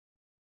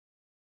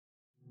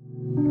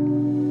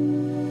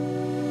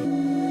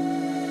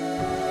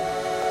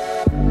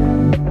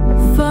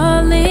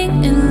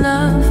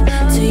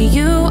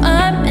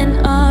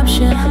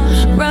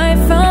Right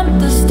from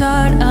the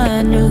start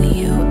I knew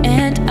you,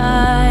 and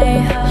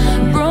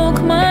I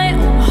broke my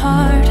own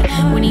heart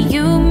when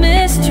you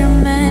missed your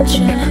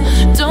mention.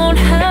 Don't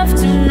have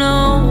to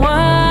know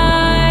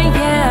why,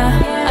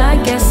 yeah.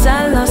 I guess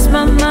I lost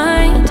my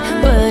mind,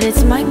 but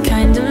it's my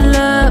kind of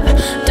love.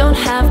 Don't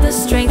have the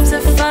strength to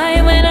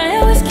fight when I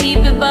always keep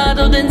it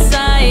bottled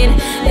inside.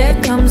 There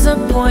comes a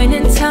point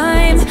in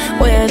time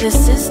where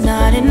this is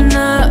not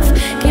enough.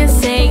 Can't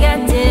say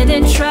I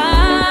didn't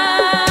try.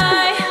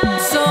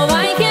 So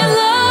I can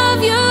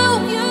love you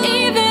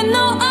even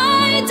though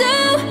I do,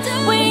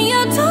 when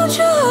you don't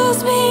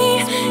choose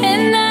me,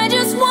 and I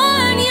just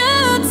want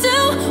you to.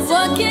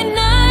 What can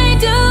I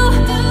do,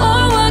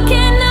 or what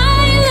can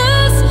I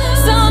lose?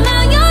 So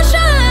now you're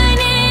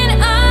shining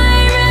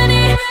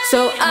irony, so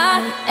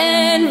I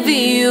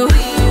envy you.